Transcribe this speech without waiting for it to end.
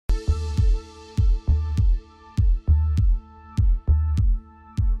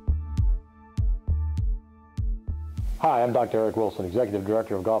Hi, I'm Dr. Eric Wilson, Executive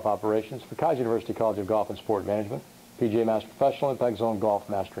Director of Golf Operations for Keiser University College of Golf and Sport Management, PGA Master Professional, and Peg Zone Golf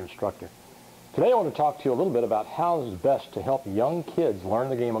Master Instructor. Today I want to talk to you a little bit about how it's best to help young kids learn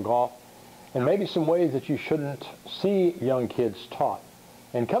the game of golf and maybe some ways that you shouldn't see young kids taught.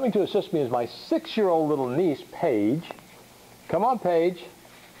 And coming to assist me is my 6-year-old little niece, Paige. Come on, Paige.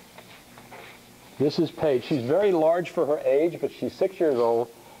 This is Paige. She's very large for her age, but she's 6 years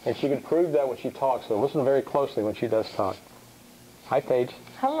old, and she can prove that when she talks, so listen very closely when she does talk. Hi, Paige.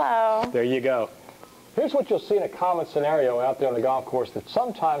 Hello. There you go. Here's what you'll see in a common scenario out there on the golf course that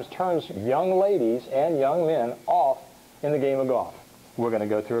sometimes turns young ladies and young men off in the game of golf. We're going to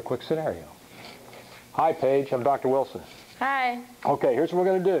go through a quick scenario. Hi, Paige. I'm Dr. Wilson. Hi. Okay, here's what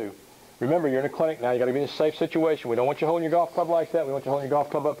we're going to do. Remember, you're in a clinic now. You got to be in a safe situation. We don't want you holding your golf club like that. We want you holding your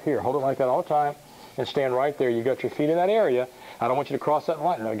golf club up here. Hold it like that all the time and stand right there. You got your feet in that area. I don't want you to cross that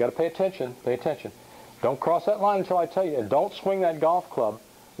line. Now, you got to pay attention. Pay attention. Don't cross that line until I tell you. And don't swing that golf club.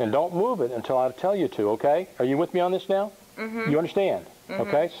 And don't move it until I tell you to, okay? Are you with me on this now? Mm-hmm. You understand? Mm-hmm.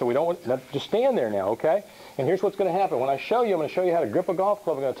 Okay? So we don't want, just stand there now, okay? And here's what's going to happen. When I show you, I'm going to show you how to grip a golf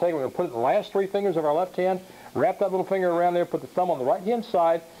club. We're going to take it, we're going to put it in the last 3 fingers of our left hand, wrap that little finger around there, put the thumb on the right-hand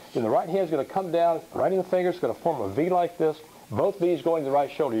side, and the right hand's going to come down right in the fingers. It's going to form a V like this. Both V's going to the right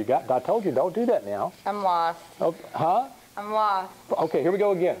shoulder. You got? I told you, don't do that now. I'm lost. Okay. Huh? I'm lost. Okay, here we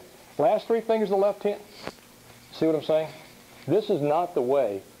go again. Last 3 fingers of the left hand. See what I'm saying? This is not the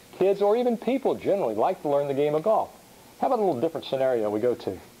way kids or even people generally like to learn the game of golf. How about a little different scenario we go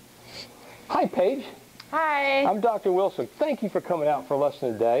to? Hi, Paige. Hi. I'm Dr. Wilson. Thank you for coming out for a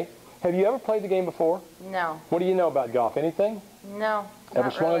lesson today. Have you ever played the game before? No. What do you know about golf? Anything? No.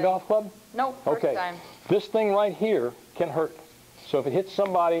 Ever swung a golf club? Nope. First time. This thing right here can hurt. So if it hits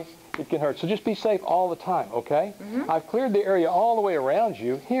somebody, it can hurt. So just be safe all the time, okay? Mm-hmm. I've cleared the area all the way around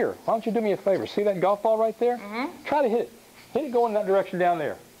you. Here, why don't you do me a favor? See that golf ball right there? Mm-hmm. Try to hit it. Hit it going in that direction down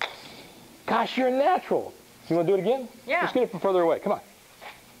there. Gosh, you're natural. You want to do it again? Yeah. Let's get it from further away. Come on.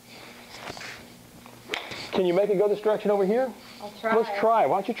 Can you make it go this direction over here? I'll try. Let's try.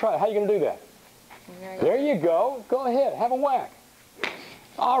 Why don't you try it? How are you going to do that? There you go. Go ahead. Have a whack.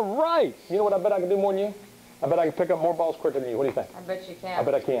 All right. You know what I bet I can do more than you? I bet I can pick up more balls quicker than you. What do you think? I bet you can. I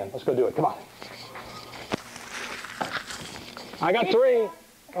bet I can. Let's go do it. Come on. I got 3.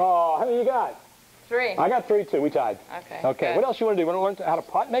 Oh, how many you got? 3. I got 3 too. We tied. Okay. Okay. Good. What else you want to do? Want to learn how to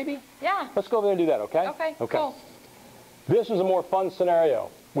putt maybe? Yeah. Let's go over there and do that, okay? Okay. Cool. This is a more fun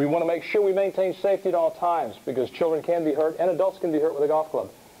scenario. We want to make sure we maintain safety at all times because children can be hurt and adults can be hurt with a golf club.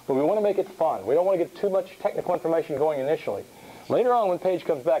 But we want to make it fun. We don't want to get too much technical information going initially. Later on when Paige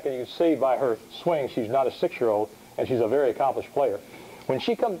comes back, and you can see by her swing, she's not a 6-year-old and she's a very accomplished player. When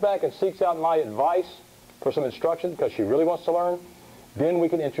she comes back and seeks out my advice for some instruction because she really wants to learn, then we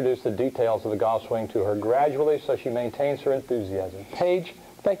can introduce the details of the golf swing to her gradually so she maintains her enthusiasm. Paige,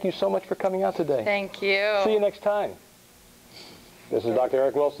 thank you so much for coming out today. Thank you. See you next time. This is Dr.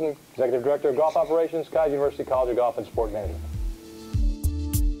 Eric Wilson, Executive Director of Golf Operations, Keiser University College of Golf and Sport Management.